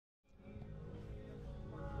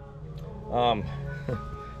Um,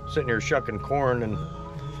 Sitting here shucking corn and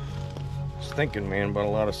just thinking, man, about a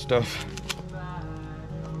lot of stuff.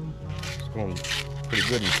 It's going pretty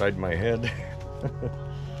good inside my head.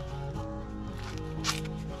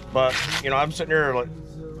 But I'm sitting here like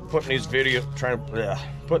putting these videos,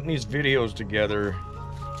 putting these videos together.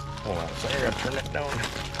 Hold on a second, I gotta turn it down.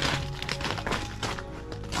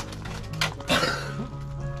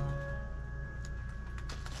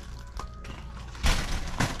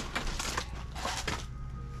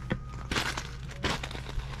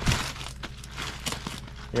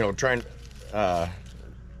 Trying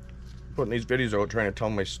putting these videos out, trying to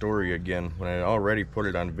tell my story again when I already put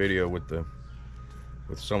it on video with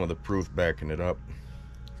some of the proof backing it up.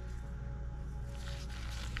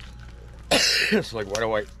 It's like,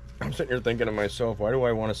 I'm sitting here thinking to myself, why do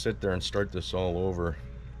I want to sit there and start this all over?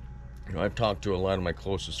 I've talked to a lot of my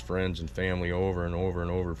closest friends and family over and over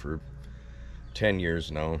and over for 10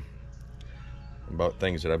 years now about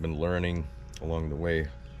things that I've been learning along the way.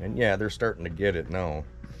 And yeah, they're starting to get it now.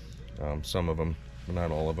 Some of them, but not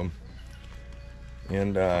all of them.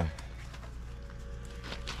 And,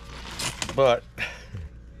 but,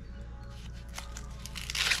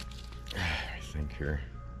 I think here.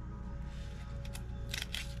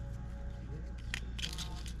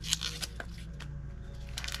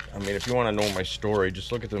 I mean, if you want to know my story,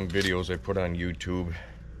 just look at them videos I put on YouTube.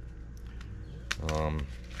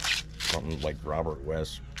 Something like Robert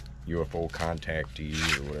West, UFO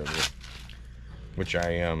contactee or whatever, which I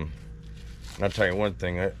am. And I'll tell you one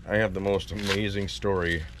thing, I have the most amazing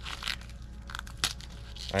story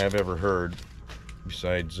I have ever heard,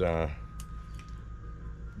 besides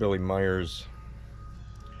Billy Myers,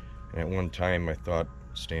 and at one time I thought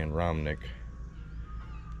Stan Romnick,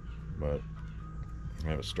 but I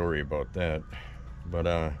have a story about that, but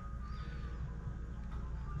it's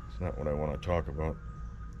not what I want to talk about.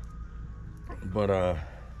 But I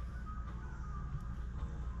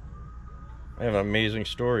have an amazing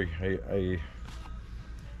story.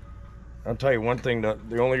 I'll tell you one thing,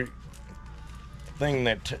 the only thing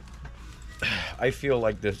that I feel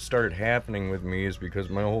like that started happening with me is because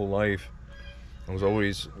my whole life I was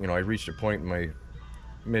always, I reached a point in my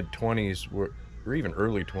mid-20s or even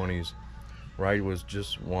early 20s where I was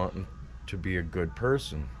just wanting to be a good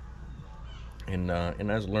person, and I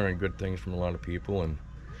was learning good things from a lot of people, and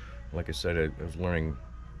like I said, I was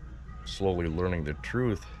slowly learning the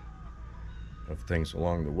truth of things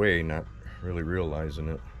along the way, not really realizing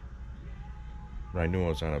it. But I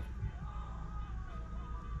knew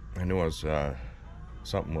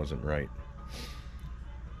something wasn't right.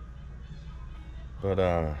 But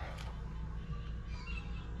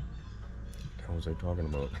what was I talking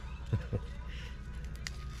about?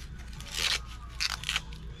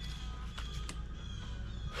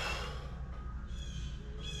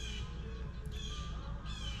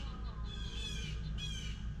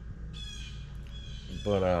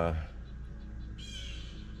 But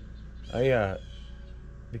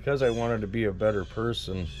because I wanted to be a better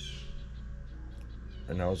person,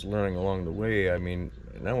 and I was learning along the way. I mean,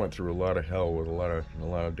 and I went through a lot of hell with a lot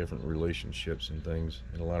of different relationships and things,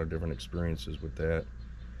 and a lot of different experiences with that,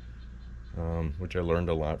 which I learned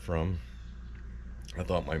a lot from. I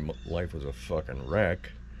thought my life was a fucking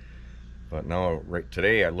wreck, but now, right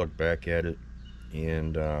today, I look back at it,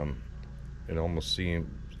 and it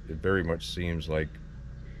very much seems like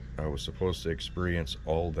I was supposed to experience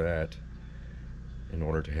all that in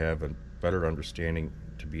order to have a better understanding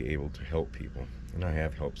to be able to help people. And I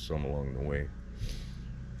have helped some along the way.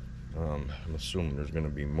 I'm assuming there's going to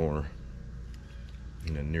be more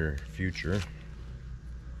in the near future,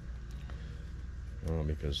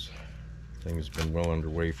 because things have been well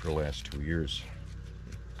underway for the last 2 years.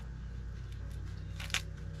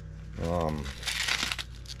 Well,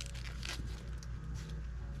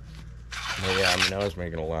 yeah, I mean, I was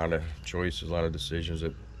making a lot of choices, a lot of decisions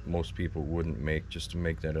that most people wouldn't make, just to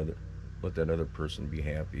let that other person be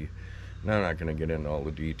happy. Now, I'm not going to get into all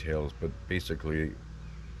the details, but basically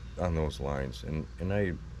on those lines, and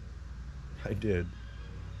I did.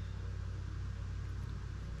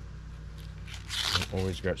 I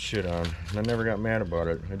always got shit on, and I never got mad about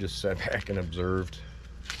it. I just sat back and observed,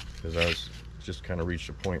 because I was just kind of reached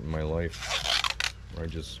a point in my life where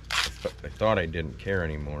I thought I didn't care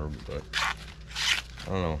anymore, but I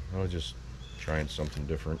don't know, I was just trying something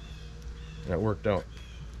different, and it worked out.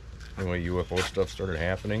 Anyway, UFO stuff started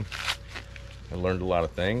happening. I learned a lot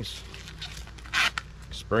of things,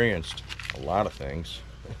 experienced a lot of things,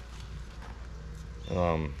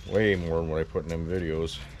 way more than what I put in them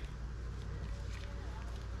videos,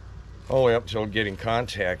 all the way up till getting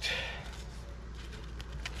contact.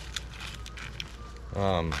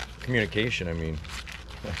 communication. I mean,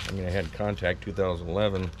 I had contact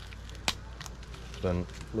 2011. Then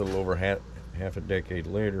a little over half a decade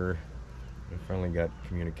later, I finally got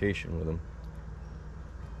communication with him.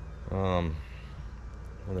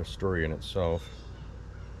 Another story in itself.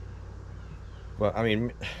 But I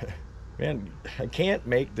mean, man, I can't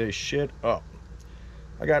make this shit up.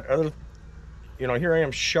 I got other, here I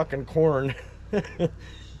am shucking corn, and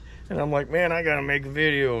I'm like, man, I gotta make a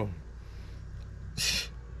video.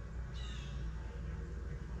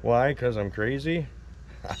 Why? Because I'm crazy?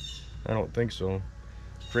 I don't think so.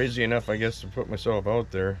 Crazy enough, I guess, to put myself out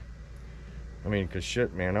there. I mean, because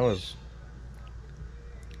shit, man, I was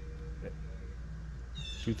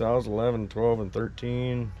 2011, 12, and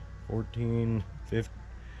 13, 14,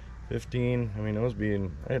 15. I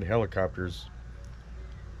mean, I had helicopters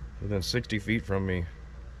within 60 feet from me.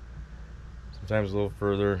 Sometimes a little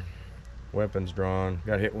further. Weapons drawn.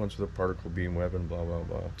 Got hit once with a particle beam weapon, blah, blah,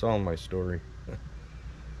 blah. It's all in my story.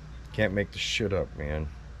 Can't make the shit up, man.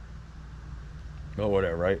 Oh,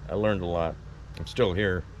 whatever, right? I learned a lot. I'm still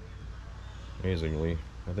here. Amazingly.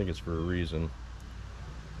 I think it's for a reason.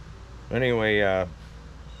 Anyway, I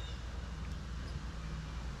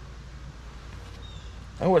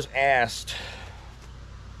was asked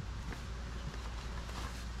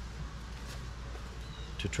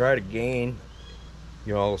to try to gain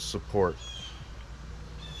y'all's support.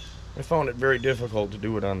 I found it very difficult to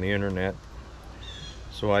do it on the internet.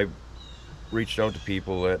 So I reached out to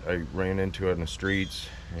people that I ran into in the streets,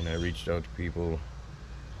 and I reached out to people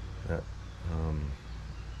that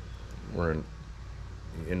were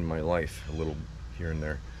in my life a little here and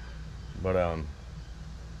there. But I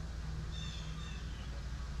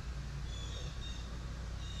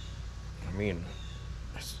mean,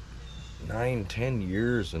 9-10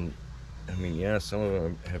 years, and I mean, yeah, some of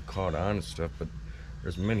them have caught on and stuff, but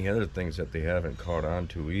there's many other things that they haven't caught on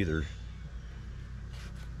to either.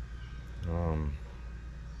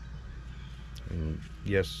 And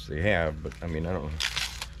yes, they have, but I mean, I don't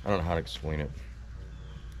know how to explain it.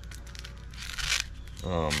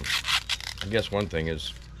 I guess one of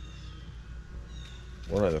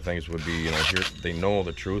the things would be, here they know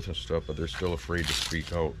the truth and stuff, but they're still afraid to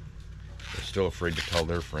speak out. They're still afraid to tell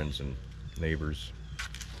their friends and neighbors,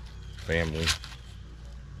 family.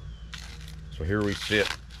 So here we sit.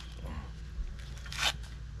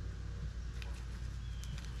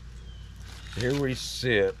 Here we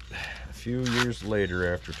sit a few years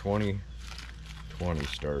later after 2020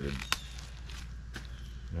 started.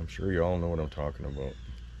 And I'm sure you all know what I'm talking about.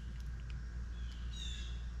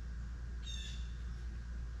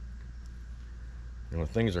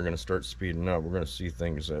 Things are going to start speeding up. We're going to see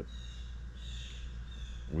things that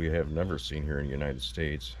we have never seen here in the United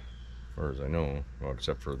States, as far as I know. Well,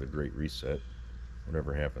 except for the Great Reset.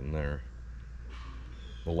 Whatever happened there.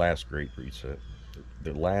 The last Great Reset.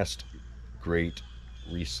 The last Great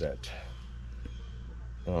Reset.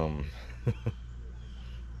 I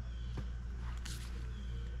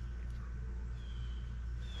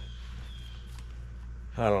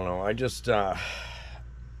don't know. I just I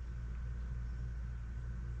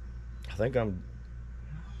think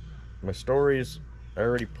my stories, I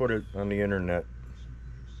already put it on the internet.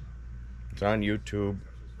 It's on YouTube.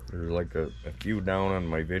 There's like a few down on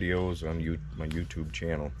my videos on my YouTube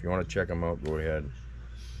channel. If you want to check them out, go ahead.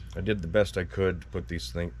 I did the best I could to put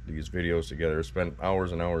these videos together. I spent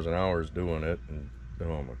hours and hours and hours doing it, and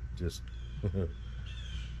just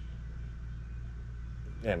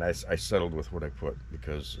and I settled with what I put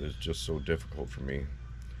because it's just so difficult for me,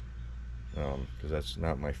 because that's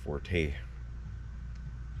not my forte.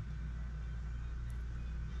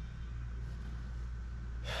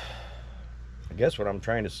 I guess what I'm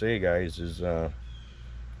trying to say, guys, is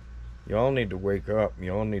you all need to wake up.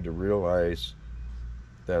 You all need to realize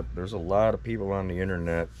that there's a lot of people on the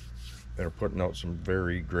internet that are putting out some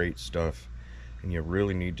very great stuff, and you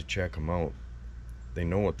really need to check them out. They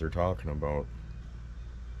know what they're talking about.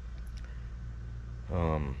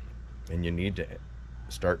 And you need to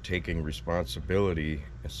start taking responsibility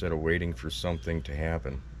instead of waiting for something to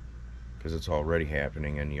happen, because it's already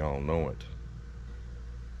happening and you all know it.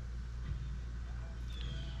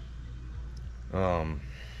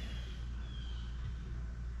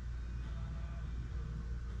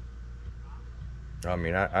 I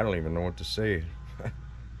mean, I don't even know what to say.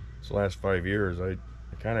 This last 5 years, I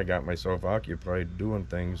kind of got myself occupied doing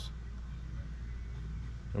things.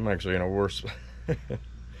 I'm actually in a worse I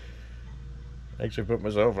actually put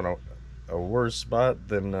myself in a worse spot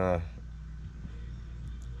than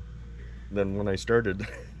when I started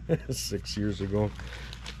 6 years ago.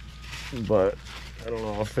 But I don't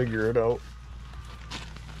know, I'll figure it out.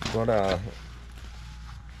 But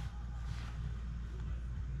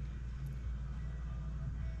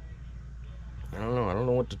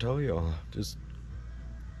to tell y'all. Just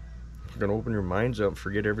gonna open your minds up,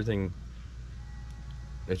 forget everything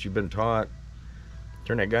that you've been taught,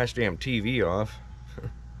 turn that gosh damn TV off,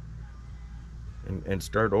 and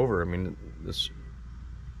start over. I mean, this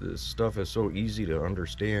stuff is so easy to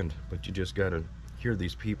understand, but you just gotta hear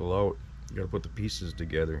these people out. You gotta put the pieces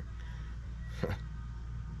together.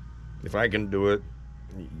 If I can do it,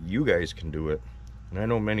 you guys can do it. And I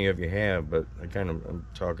know many of you have, but I'm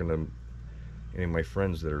talking to any of my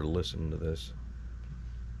friends that are listening to this.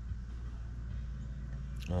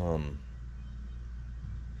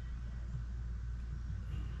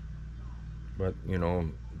 But, you know,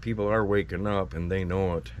 people are waking up and they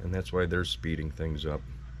know it, and that's why they're speeding things up.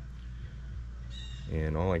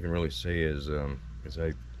 And all I can really say is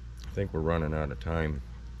I think we're running out of time.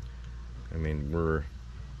 I mean,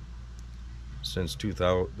 since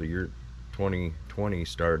the year 2020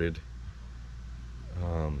 started,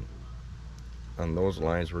 on those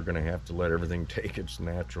lines, we're going to have to let everything take its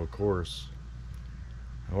natural course.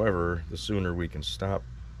 However, the sooner we can stop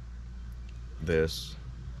this,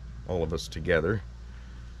 all of us together,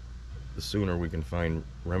 the sooner we can find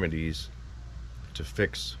remedies to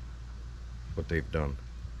fix what they've done.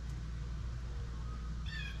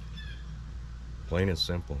 Plain and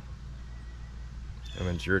simple. I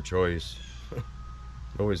mean, it's your choice. It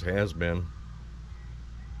always has been.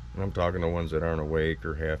 And I'm talking to ones that aren't awake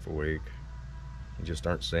or half awake and just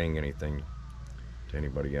aren't saying anything to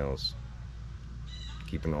anybody else,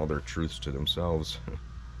 keeping all their truths to themselves.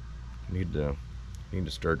 need to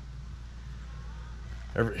start.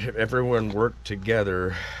 If everyone work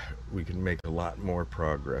together, we can make a lot more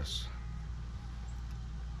progress.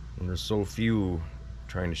 And there's so few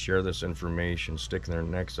trying to share this information, sticking their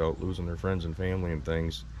necks out, losing their friends and family and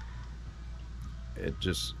things.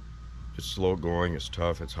 It's slow going, it's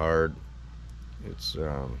tough, it's hard, it's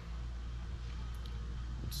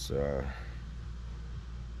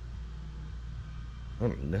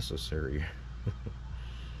unnecessary.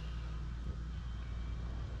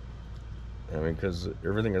 I mean, because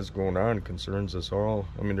everything that's going on concerns us all.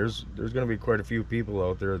 I mean, there's going to be quite a few people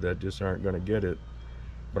out there that just aren't going to get it,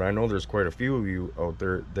 but I know there's quite a few of you out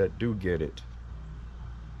there that do get it.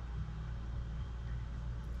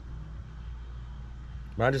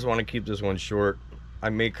 I just want to keep this one short. I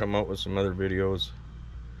may come out with some other videos.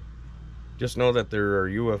 Just know that there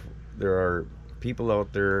are people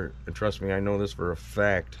out there, and trust me, I know this for a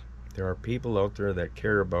fact. There are people out there that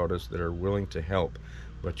care about us, that are willing to help.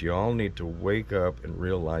 But you all need to wake up and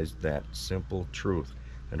realize that simple truth,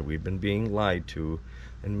 that we've been being lied to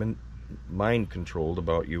and mind controlled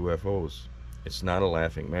about UFOs. It's not a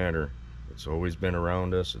laughing matter. It's always been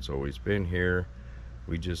around us. It's always been here.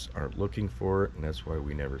 We just aren't looking for it, and that's why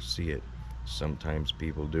we never see it. Sometimes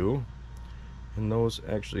people do, and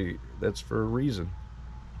that's for a reason,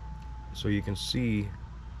 so you can see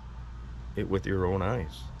it with your own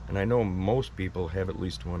eyes. And I know most people have at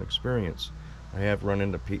least one experience. I have run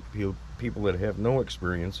into people that have no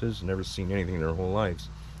experiences, never seen anything in their whole lives,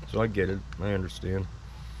 so I get it, I understand.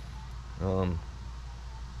 And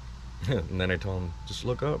then I tell them, just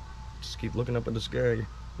look up, just keep looking up at the sky.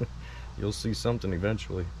 You'll see something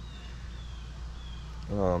eventually.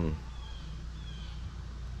 And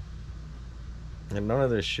none of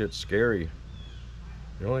this shit's scary.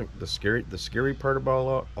 The scary part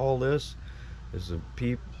about all this is the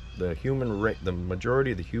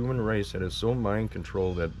majority of the human race that is so mind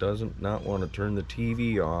controlled that doesn't not want to turn the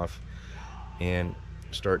TV off and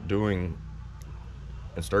start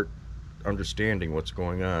understanding what's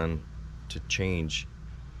going on to change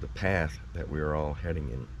the path that we are all heading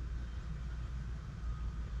in.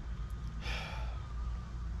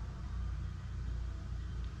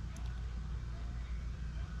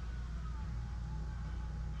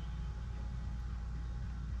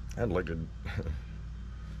 I'd like to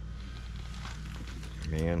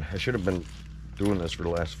man, I should have been doing this for the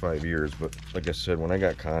last 5 years, but like I said, when I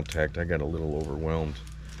got contact, I got a little overwhelmed,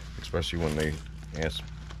 especially when they asked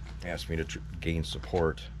me to gain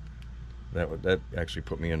support. That actually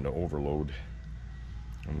put me into overload.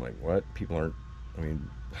 I'm like, what? People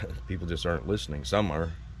just aren't listening. Some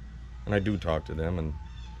are, and I do talk to them, and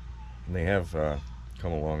they have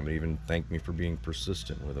come along. They even thank me for being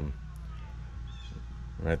persistent with them,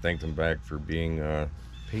 and I thank them back for being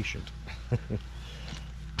patient.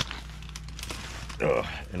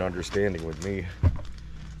 And understanding with me.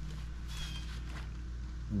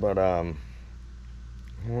 But I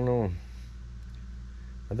don't know.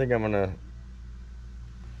 I think I'm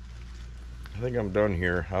done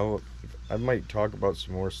here. I might talk about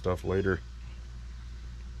some more stuff later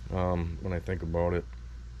when I think about it.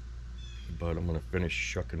 But I'm gonna finish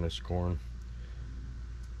shucking this corn.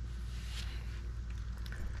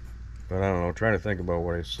 But I don't know, trying to think about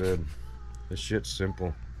what I said. This shit's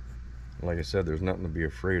simple. Like I said, there's nothing to be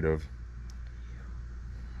afraid of.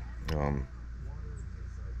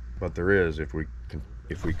 But there is if we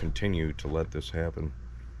continue to let this happen.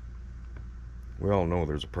 We all know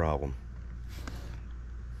there's a problem.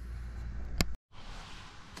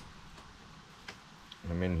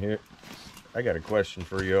 I'm in here. I got a question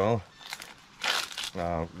for y'all.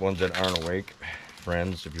 Ones that aren't awake,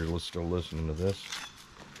 friends, if you're still listening to this.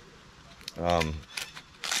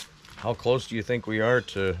 How close do you think we are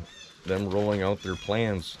to them rolling out their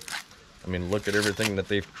plans? I mean, look at everything that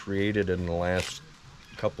they've created in the last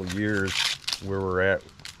couple of years, where we're at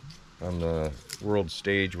on the world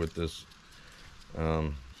stage with this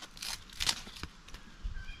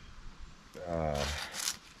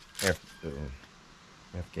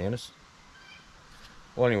Afghanistan.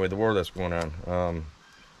 Well, anyway, the war that's going on.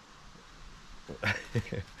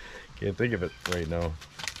 Can't think of it right now.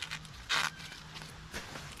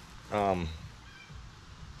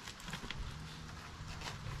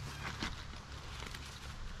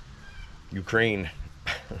 Ukraine.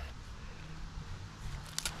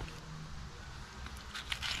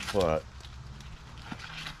 But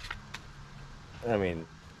I mean,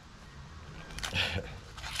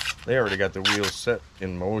 they already got the wheels set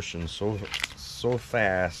in motion so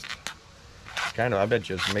fast. Kind of, I bet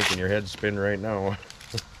you it's making your head spin right now.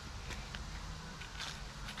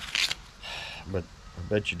 But I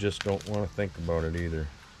bet you just don't want to think about it either.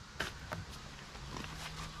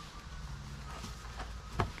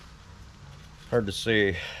 Hard to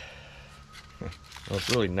say. Well, it's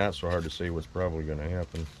really not so hard to say what's probably going to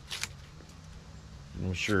happen.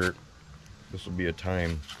 I'm sure this will be a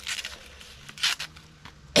time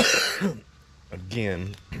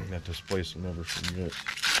again that this place will never forget.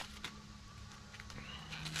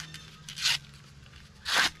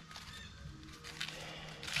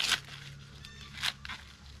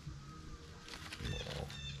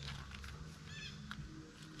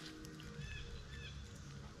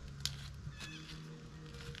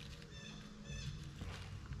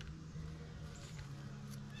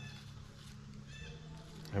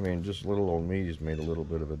 I mean, just little old me's made a little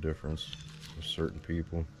bit of a difference with certain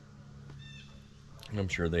people. And I'm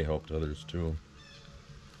sure they helped others too.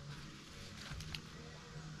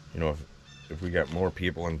 You know, if we got more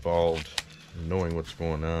people involved, knowing what's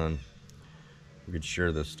going on, we could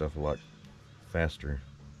share this stuff a lot faster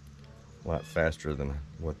than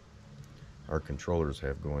what our controllers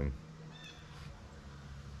have going.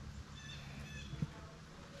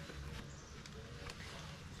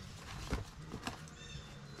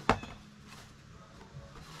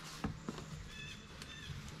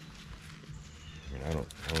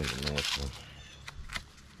 I don't even know what's going.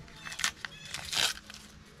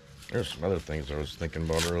 There's some other things I was thinking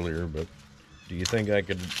about earlier, but do you think I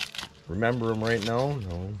could remember them right now?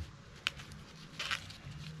 No.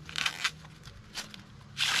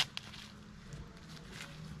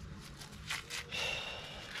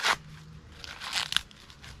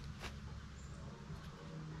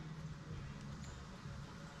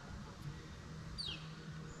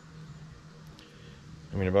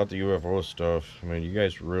 I mean, about the UFO stuff, I mean, you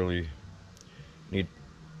guys really need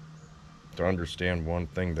to understand one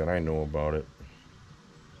thing that I know about it.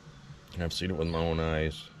 And I've seen it with my own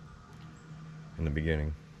eyes in the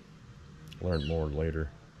beginning. Learned more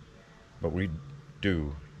later. But we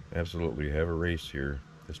do absolutely have a race here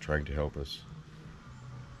that's trying to help us.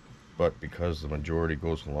 But because the majority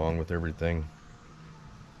goes along with everything,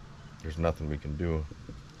 there's nothing we can do.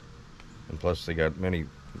 And plus they got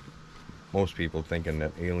most people thinking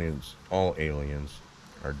that all aliens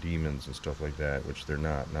are demons and stuff like that, which they're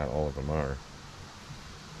not. Not all of them are.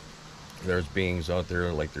 There's beings out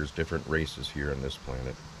there, like there's different races here on this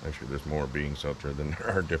planet. Actually, there's more beings out there than there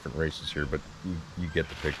are different races here, but you get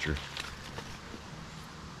the picture.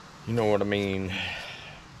 You know what I mean?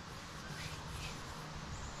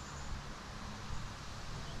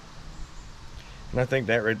 And I think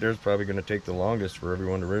that right there is probably going to take the longest for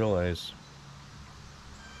everyone to realize.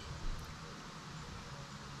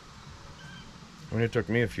 I mean, it took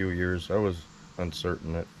me a few years. I was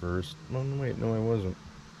uncertain at first. Oh, wait, no, I wasn't.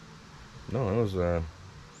 No, it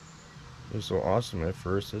was so awesome at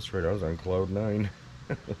first. That's right, I was on cloud 9.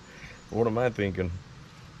 What am I thinking?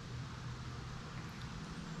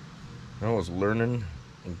 I was learning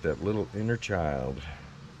like that little inner child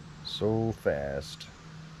so fast.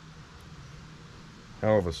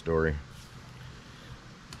 Hell of a story.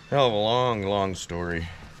 Hell of a long story.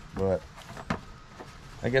 But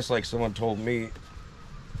I guess like someone told me,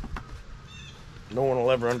 no one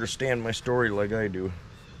will ever understand my story like I do.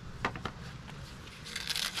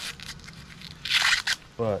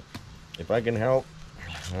 But if I can help,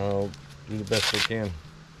 I'll do the best I can.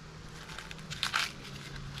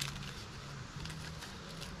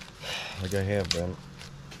 Like I have been.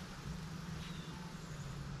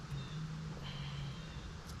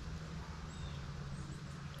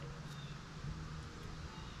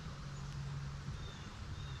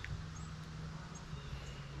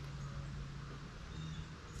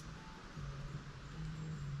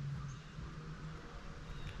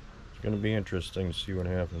 It's going to be interesting to see what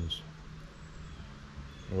happens.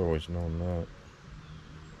 I've always known that.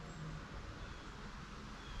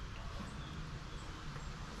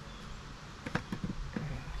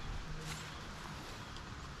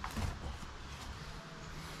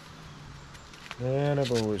 And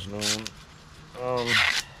I've always known.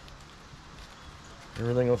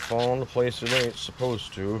 Everything will fall into place the way it's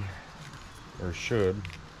supposed to, or should.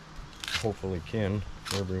 Hopefully can,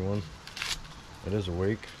 for everyone that is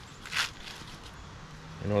awake.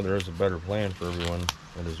 I know there is a better plan for everyone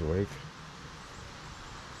that is awake.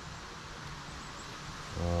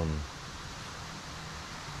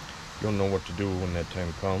 You'll know what to do when that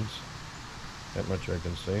time comes. That much I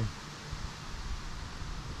can say.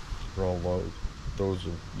 For all those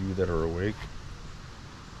of you that are awake.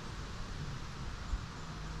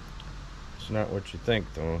 It's not what you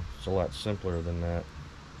think, though. It's a lot simpler than that.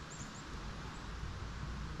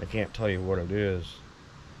 I can't tell you what it is,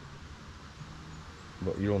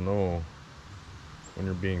 but you'll know when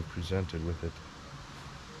you're being presented with it.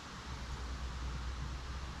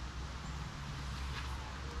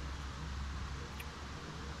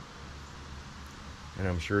 And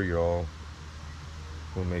I'm sure you all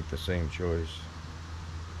will make the same choice,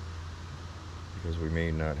 because we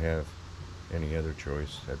may not have any other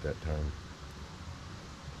choice at that time.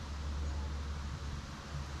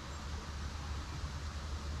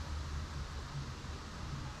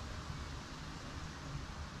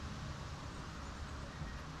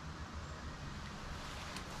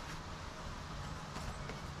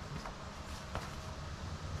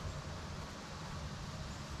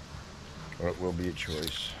 Or it will be a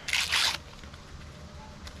choice.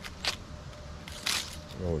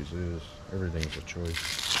 It always is. Everything's a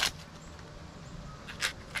choice.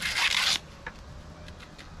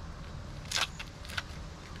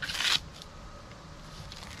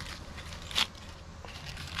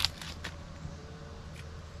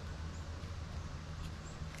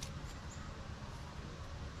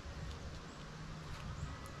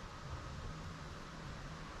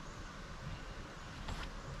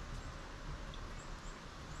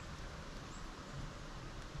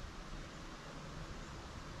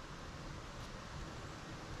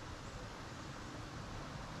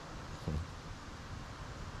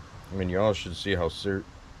 I mean, y'all should see how should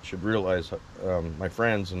realize, my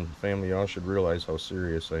friends and family, y'all should realize how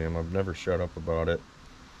serious I am. I've never shut up about it,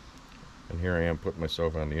 and here I am putting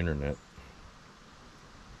myself on the internet.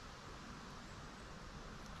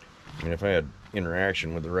 I mean, if I had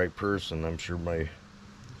interaction with the right person, I'm sure my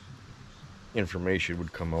information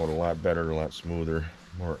would come out a lot better, a lot smoother,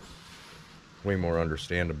 way more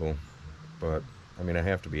understandable. But I mean, I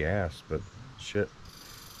have to be asked, but shit,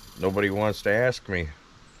 nobody wants to ask me.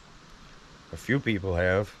 A few people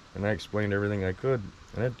have, and I explained everything I could,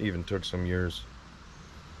 and it even took some years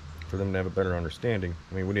for them to have a better understanding.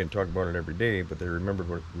 I mean, we didn't talk about it every day, but they remembered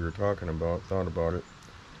what we were talking about, thought about it,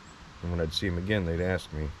 and when I'd see them again, they'd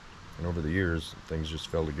ask me. And over the years, things just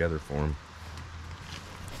fell together for them,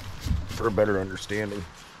 for a better understanding.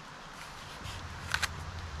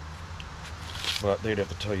 But they'd have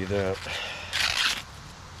to tell you that.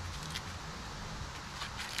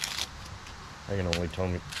 I can only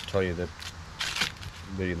tell you that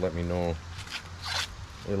they let me know.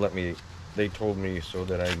 They told me so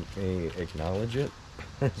that I may acknowledge it.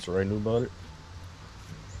 So I knew about it.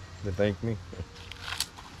 They thanked me.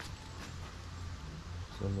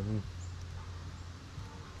 Some of them.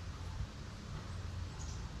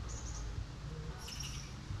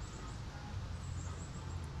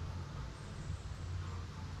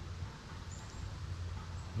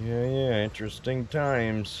 Yeah, interesting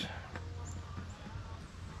times.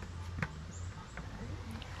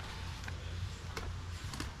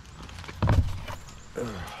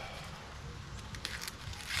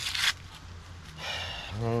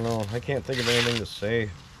 I don't know. I can't think of anything to say.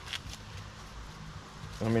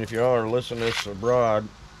 I mean, if y'all are listening to this abroad,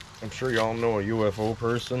 I'm sure y'all know a UFO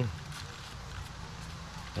person.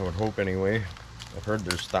 I would hope anyway. I've heard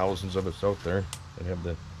there's thousands of us out there that have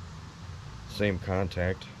the same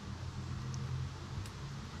contact.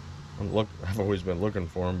 I've always been looking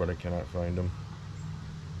for them, but I cannot find them.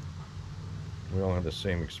 We all have the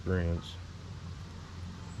same experience.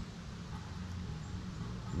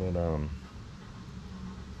 But I'm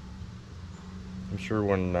sure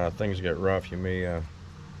when things get rough, you may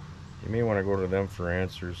want to go to them for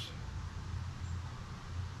answers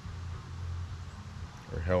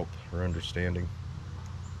or help or understanding.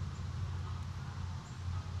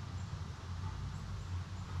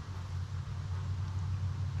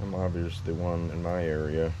 I'm obviously one in my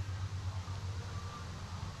area.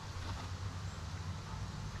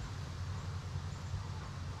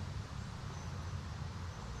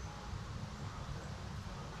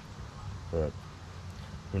 But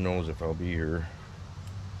who knows if I'll be here.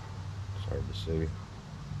 It's hard to say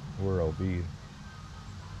where I'll be.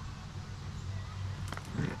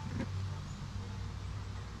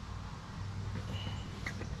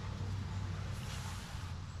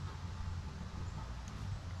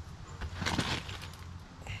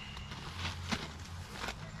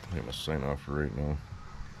 I'm gonna sign off for right now.